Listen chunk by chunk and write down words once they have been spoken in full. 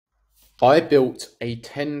I built a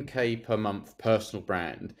 10K per month personal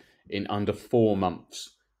brand in under 4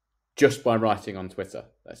 months just by writing on Twitter.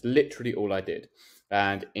 That's literally all I did.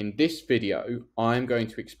 And in this video, I'm going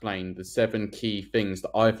to explain the 7 key things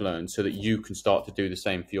that I've learned so that you can start to do the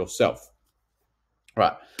same for yourself.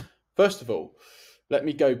 Right. First of all, let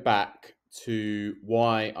me go back to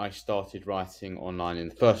why I started writing online in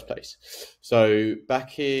the first place. So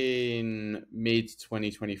back in mid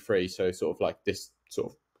 2023, so sort of like this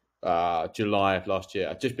sort of July of last year,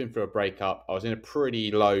 I'd just been through a breakup. I was in a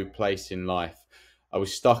pretty low place in life. I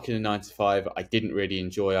was stuck in a 9 to 5. I didn't really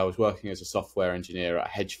enjoy. I was working as a software engineer at a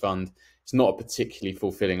hedge fund. It's not a particularly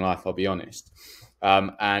fulfilling life, I'll be honest.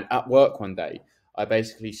 And at work one day, I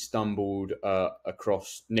basically stumbled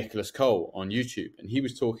across Nicholas Cole on YouTube, and he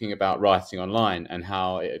was talking about writing online and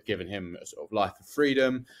how it had given him a sort of life of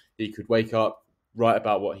freedom. He could wake up, write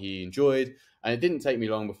about what he enjoyed, and it didn't take me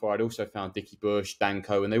long before I'd also found Dickie Bush,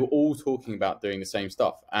 Danko, and they were all talking about doing the same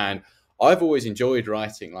stuff. And I've always enjoyed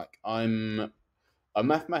writing. Like, I'm a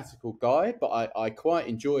mathematical guy, but I quite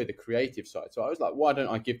enjoy the creative side. So I was like, why don't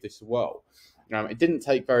I give this a whirl? It didn't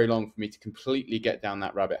take very long for me to completely get down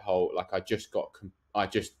that rabbit hole. Like I just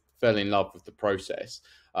fell in love with the process,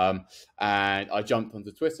 and I jumped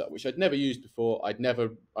onto Twitter, which I'd never used before. I'd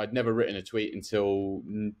never written a tweet until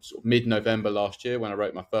sort of mid-November last year when I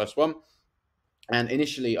wrote my first one. And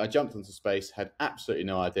initially, I jumped onto Space, had absolutely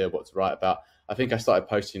no idea what to write about. I think I started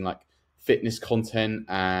posting like fitness content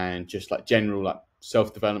and just like general like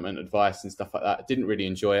self-development advice and stuff like that. I didn't really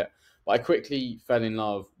enjoy it. But I quickly fell in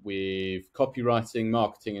love with copywriting,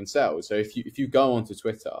 marketing, and sales. So if you go onto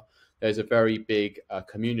Twitter, there's a very big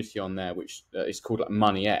community on there, which is called like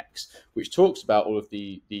Money X, which talks about all of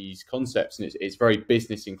these concepts, and it's very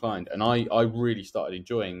business inclined. And I really started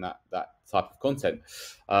enjoying that type of content,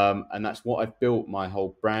 and that's what I've built my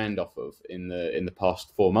whole brand off of in the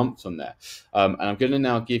past 4 months on there. And I'm going to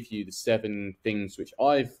now give you the 7 things which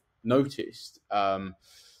I've noticed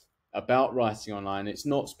about writing online. It's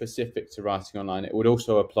not specific to writing online. It would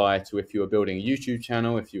also apply to if you were building a YouTube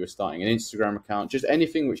channel, if you were starting an Instagram account, just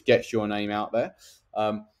anything which gets your name out there.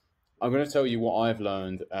 I'm going to tell you what I've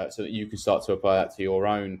learned so that you can start to apply that to your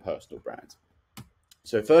own personal brand.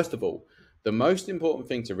 So first of all, the most important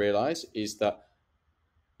thing to realize is that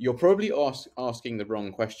you're probably asking the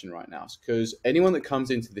wrong question right now, because anyone that comes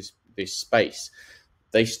into this space,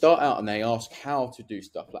 they start out and they ask how to do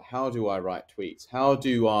stuff like, how do I write tweets? How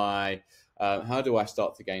do I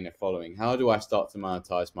start to gain a following? How do I start to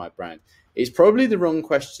monetize my brand? It's probably the wrong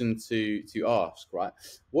question to ask, right?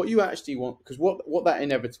 What you actually want, because what that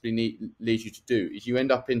inevitably leads you to do is you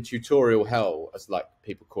end up in tutorial hell, as like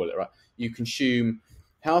people call it, right? You consume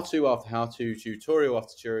how to after how to, tutorial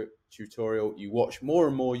after tutorial. You watch more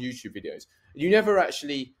and more YouTube videos. You never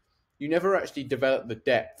actually develop the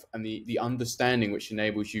depth and the understanding which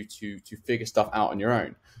enables you to figure stuff out on your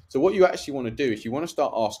own. So what you actually want to do is you want to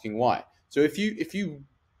start asking why. So if you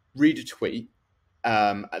read a tweet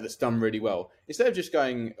that's done really well, instead of just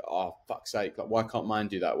going, oh fuck's sake, like why can't mine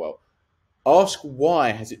do that well? Ask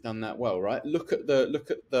why has it done that well, right? Look at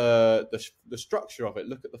the structure of it.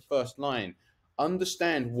 Look at the first line.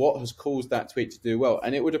 Understand what has caused that tweet to do well,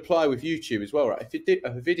 and it would apply with YouTube as well, right? If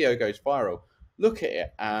a video goes viral, look at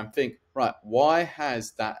it and think, right, why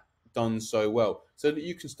has that done so well? So that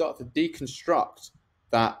you can start to deconstruct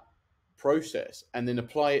that process and then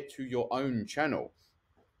apply it to your own channel.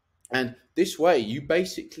 And this way, you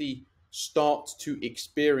basically start to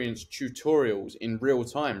experience tutorials in real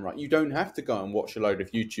time, right? You don't have to go and watch a load of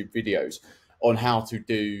YouTube videos on how to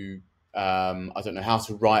do, I don't know, how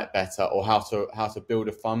to write better or how to build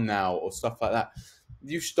a thumbnail or stuff like that.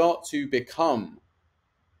 You start to become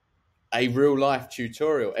a real life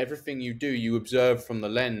tutorial. Everything you do, you observe from the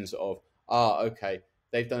lens of, okay,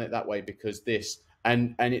 they've done it that way because this,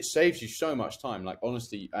 and it saves you so much time, like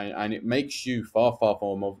honestly, and it makes you far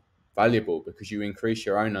more valuable because you increase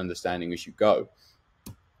your own understanding as you go.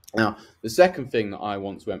 Now, the second thing that I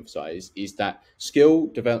want to emphasize is that skill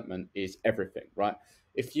development is everything, right?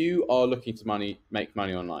 If you are looking to make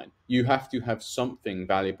money online, you have to have something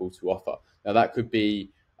valuable to offer. Now, that could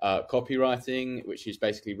be copywriting, which is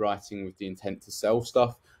basically writing with the intent to sell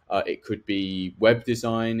stuff. It could be web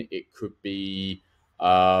design. It could be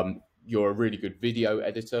you're a really good video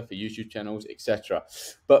editor for YouTube channels, etc.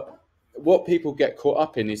 But what people get caught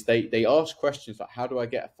up in is they ask questions like, how do I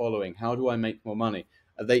get a following? How do I make more money?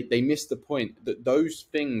 They miss the point that those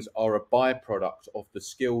things are a byproduct of the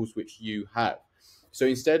skills which you have. So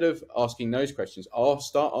instead of asking those questions, I'll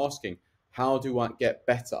start asking, how do I get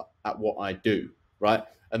better at what I do, right?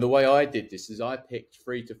 And the way I did this is I picked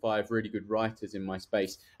 3 to 5 really good writers in my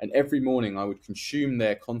space, and every morning I would consume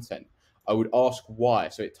their content. I would ask why.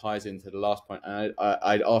 So it ties into the last point. And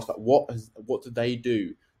I'd ask, like, what do they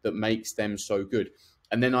do that makes them so good?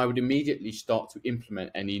 And then I would immediately start to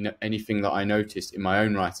implement anything that I noticed in my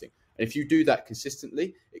own writing. And if you do that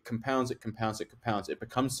consistently, it compounds, it compounds, it compounds. It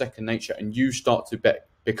becomes second nature, and you start to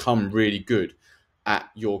become really good at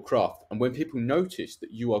your craft. And when people notice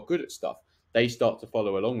that you are good at stuff, they start to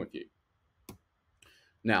follow along with you.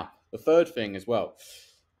 Now, the third thing as well,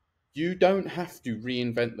 you don't have to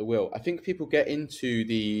reinvent the wheel. I think people get into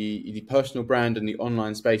the personal brand and the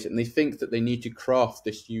online space, and they think that they need to craft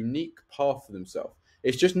this unique path for themselves.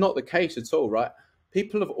 It's just not the case at all, right?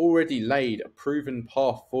 People have already laid a proven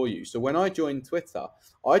path for you. So when I joined Twitter,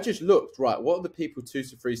 I just looked, right, what are the people 2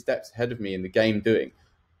 to 3 steps ahead of me in the game doing?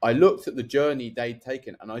 I looked at the journey they'd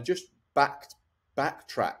taken, and I just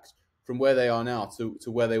backtracked from where they are now to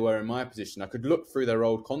where they were in my position. I could look through their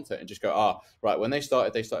old content and just go, right, when they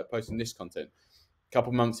started posting this content. A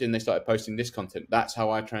couple months in, they started posting this content. That's how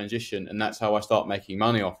I transition, and that's how I start making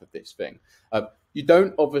money off of this thing. You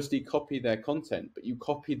don't obviously copy their content, but you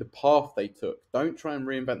copy the path they took. Don't try and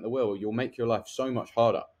reinvent the wheel. You'll make your life so much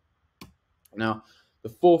harder. Now, the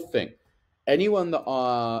fourth thing, anyone that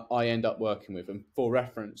I end up working with, and for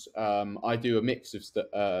reference, I do a mix of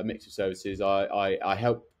services. I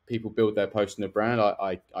help people build their personal brand.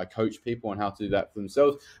 I coach people on how to do that for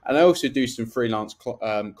themselves, and I also do some freelance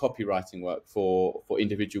copywriting work for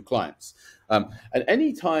individual clients. And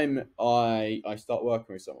anytime I start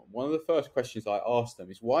working with someone, one of the first questions I ask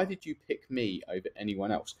them is, why did you pick me over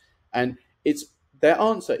anyone else? And their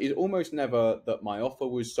answer is almost never that my offer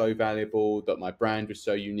was so valuable, that my brand was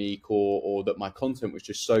so unique, or that my content was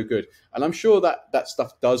just so good. And I'm sure that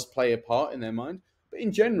stuff does play a part in their mind. But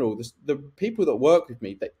in general, the people that work with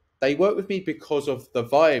me, they work with me because of the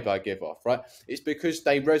vibe I give off, right? It's because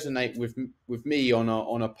they resonate with me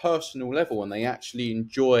on a personal level, and they actually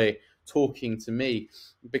enjoy talking to me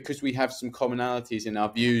because we have some commonalities in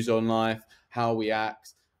our views on life, how we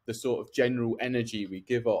act, the sort of general energy we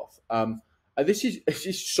give off. And this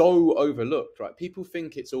is so overlooked, right? People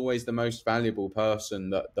think it's always the most valuable person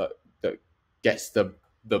that gets the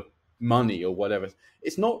money or whatever.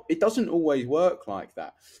 It's not. It doesn't always work like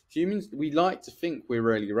that. Humans, we like to think we're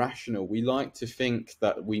really rational. We like to think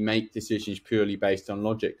that we make decisions purely based on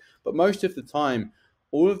logic. But most of the time,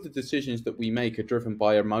 all of the decisions that we make are driven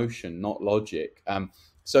by emotion, not logic.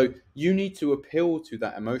 So you need to appeal to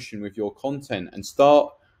that emotion with your content and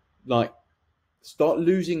start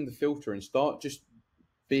losing the filter and start just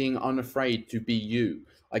being unafraid to be you.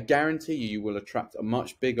 I guarantee you will attract a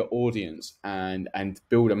much bigger audience and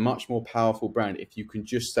build a much more powerful brand if you can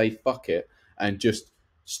just say fuck it and just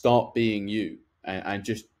start being you and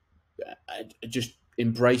just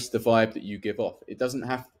embrace the vibe that you give off. It doesn't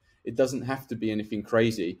have to be anything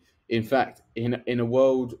crazy. In fact, in a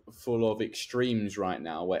world full of extremes right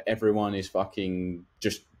now where everyone is fucking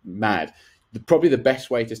just mad, probably the best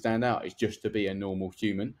way to stand out is just to be a normal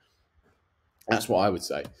human. That's what I would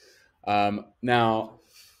say. Now,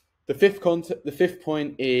 the fifth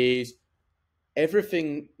point is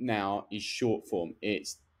everything now is short form.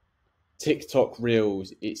 It's TikTok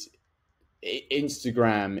Reels, it's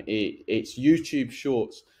Instagram, it's YouTube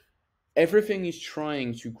Shorts. Everything is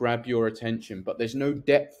trying to grab your attention, but there's no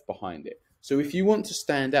depth behind it. So if you want to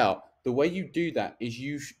stand out, the way you do that is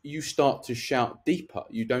you start to shout deeper.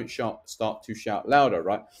 You don't start to shout louder,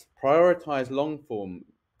 right? Prioritize long form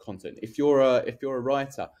content. If you're a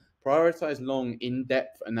writer, prioritize long,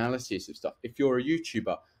 in-depth analysis of stuff. If you're a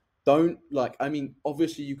YouTuber,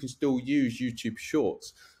 obviously you can still use YouTube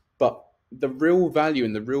Shorts, but the real value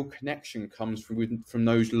and the real connection comes from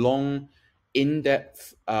those long,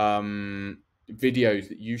 in-depth videos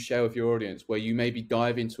that you share with your audience, where you maybe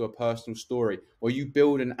dive into a personal story, where you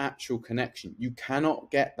build an actual connection. You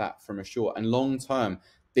cannot get that from a short. And long term,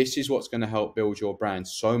 this is what's going to help build your brand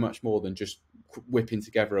so much more than just whipping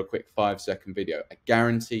together a quick 5-second video. I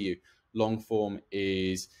guarantee you, long form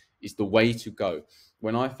is the way to go.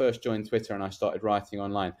 When I first joined Twitter and I started writing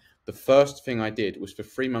online, the first thing I did was for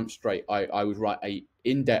 3 months straight, I would write a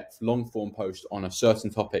in-depth long form post on a certain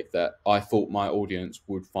topic that I thought my audience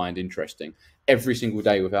would find interesting every single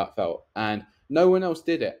day without fail. And no one else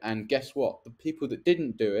did it. And guess what? The people that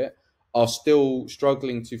didn't do it are still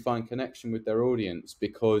struggling to find connection with their audience,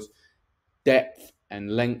 because depth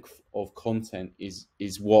and length of content is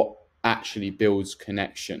what actually builds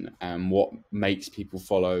connection and what makes people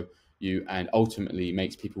follow you and ultimately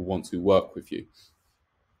makes people want to work with you.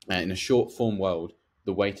 And in a short form world,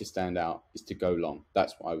 the way to stand out is to go long.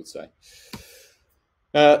 That's what I would say.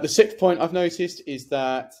 The sixth point I've noticed is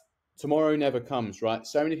that tomorrow never comes, right?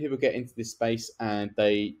 So many people get into this space and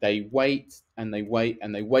they wait and they wait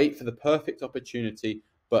and they wait for the perfect opportunity,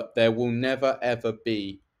 but there will never ever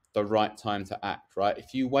be the right time to act, right?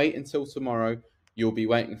 If you wait until tomorrow, you'll be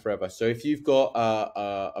waiting forever. So if you've got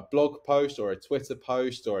a blog post or a Twitter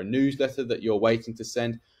post or a newsletter that you're waiting to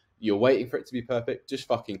send, you're waiting for it to be perfect, just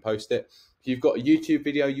fucking post it. If you've got a YouTube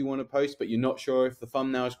video you want to post, but you're not sure if the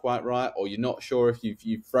thumbnail is quite right, or you're not sure if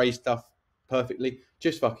you've phrased stuff perfectly,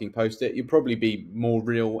 just fucking post it. You'll probably be more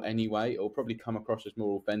real anyway. It'll probably come across as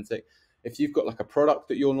more authentic. If you've got like a product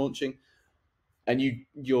that you're launching and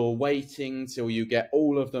you're waiting till you get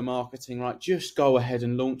all of the marketing right, just go ahead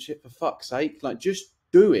and launch it, for fuck's sake. Like, just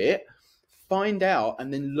do it, find out,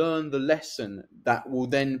 and then learn the lesson that will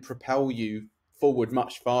then propel you forward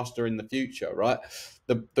much faster in the future, right?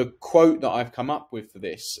 The quote that I've come up with for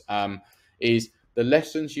this is, the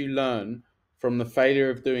lessons you learn from the failure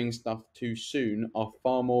of doing stuff too soon are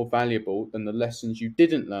far more valuable than the lessons you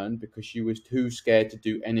didn't learn because you was too scared to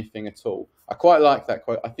do anything at all. I quite like that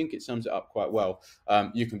quote. I think it sums it up quite well.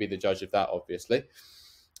 You can be the judge of that, obviously.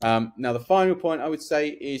 Now, the final point I would say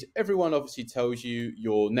is, everyone obviously tells you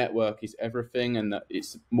your network is everything and that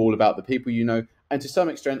it's all about the people you know. And to some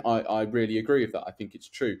extent, I really agree with that. I think it's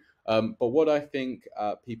true. But what I think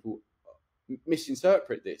people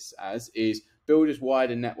misinterpret this as is, build as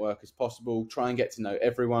wide a network as possible, try and get to know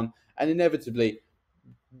everyone, and inevitably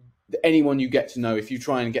anyone you get to know, if you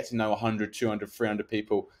try and get to know 100, 200, 300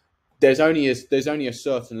 people, there's only a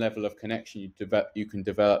certain level of connection you can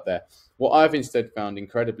develop there. What I've instead found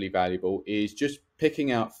incredibly valuable is just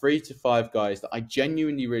picking out 3 to 5 guys that I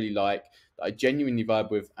genuinely really like, that I genuinely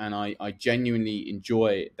vibe with, and I genuinely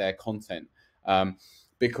enjoy their content,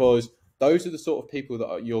 because those are the sort of people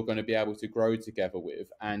that you're going to be able to grow together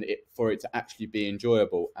with, and for it to actually be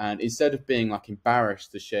enjoyable. And instead of being like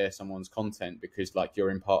embarrassed to share someone's content because like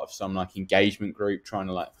you're in part of some like engagement group trying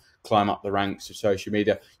to like climb up the ranks of social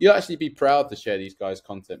media, you'll actually be proud to share these guys'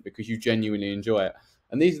 content because you genuinely enjoy it.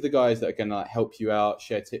 And these are the guys that are going to like help you out,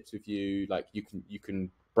 share tips with you. Like you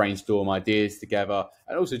can brainstorm ideas together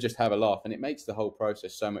and also just have a laugh. And it makes the whole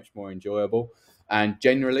process so much more enjoyable. And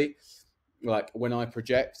generally, like when I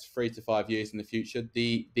project 3 to 5 years in the future,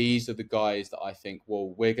 these are the guys that I think,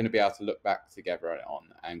 well, we're going to be able to look back together on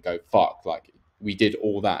and go, fuck, like we did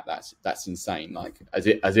all that. That's insane. Like as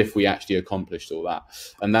if we actually accomplished all that.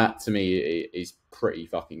 And that to me is pretty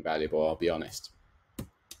fucking valuable, I'll be honest.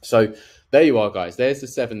 So there you are, guys. There's the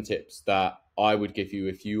 7 tips that I would give you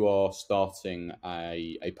if you are starting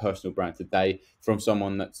a personal brand today from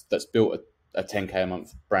someone that's built a 10K a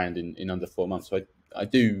month brand in under 4 months. So I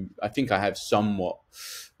think I have somewhat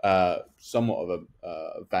of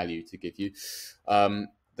a value to give you.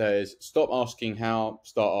 There's stop asking how,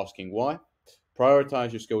 start asking why.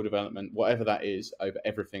 Prioritize your skill development, whatever that is, over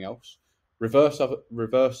everything else.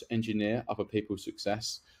 Reverse engineer other people's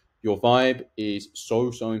success. Your vibe is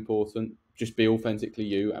so important. Just be authentically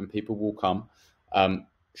you, and people will come.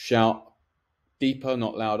 Shout deeper,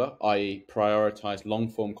 not louder, i.e. prioritize long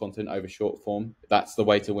form content over short form. That's the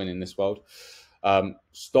way to win in this world.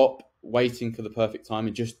 Stop waiting for the perfect time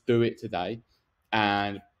and just do it today,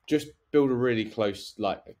 and just build a really close,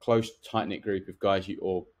 tight-knit group of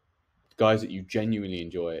guys that you genuinely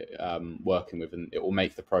enjoy working with, and it will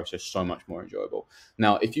make the process so much more enjoyable.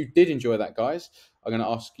 Now, if you did enjoy that, guys, I'm going to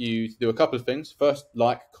ask you to do a couple of things. First,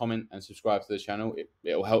 like, comment, and subscribe to the channel.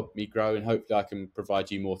 It will help me grow, and hopefully I can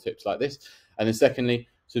provide you more tips like this. And then secondly,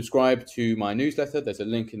 subscribe to my newsletter. There's a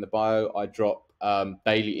link in the bio. I drop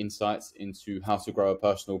daily insights into how to grow a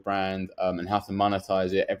personal brand and how to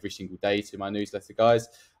monetize it every single day to my newsletter, guys.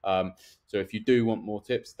 So if you do want more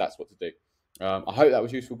tips, that's what to do. I hope that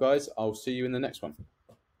was useful, guys. I'll see you in the next one.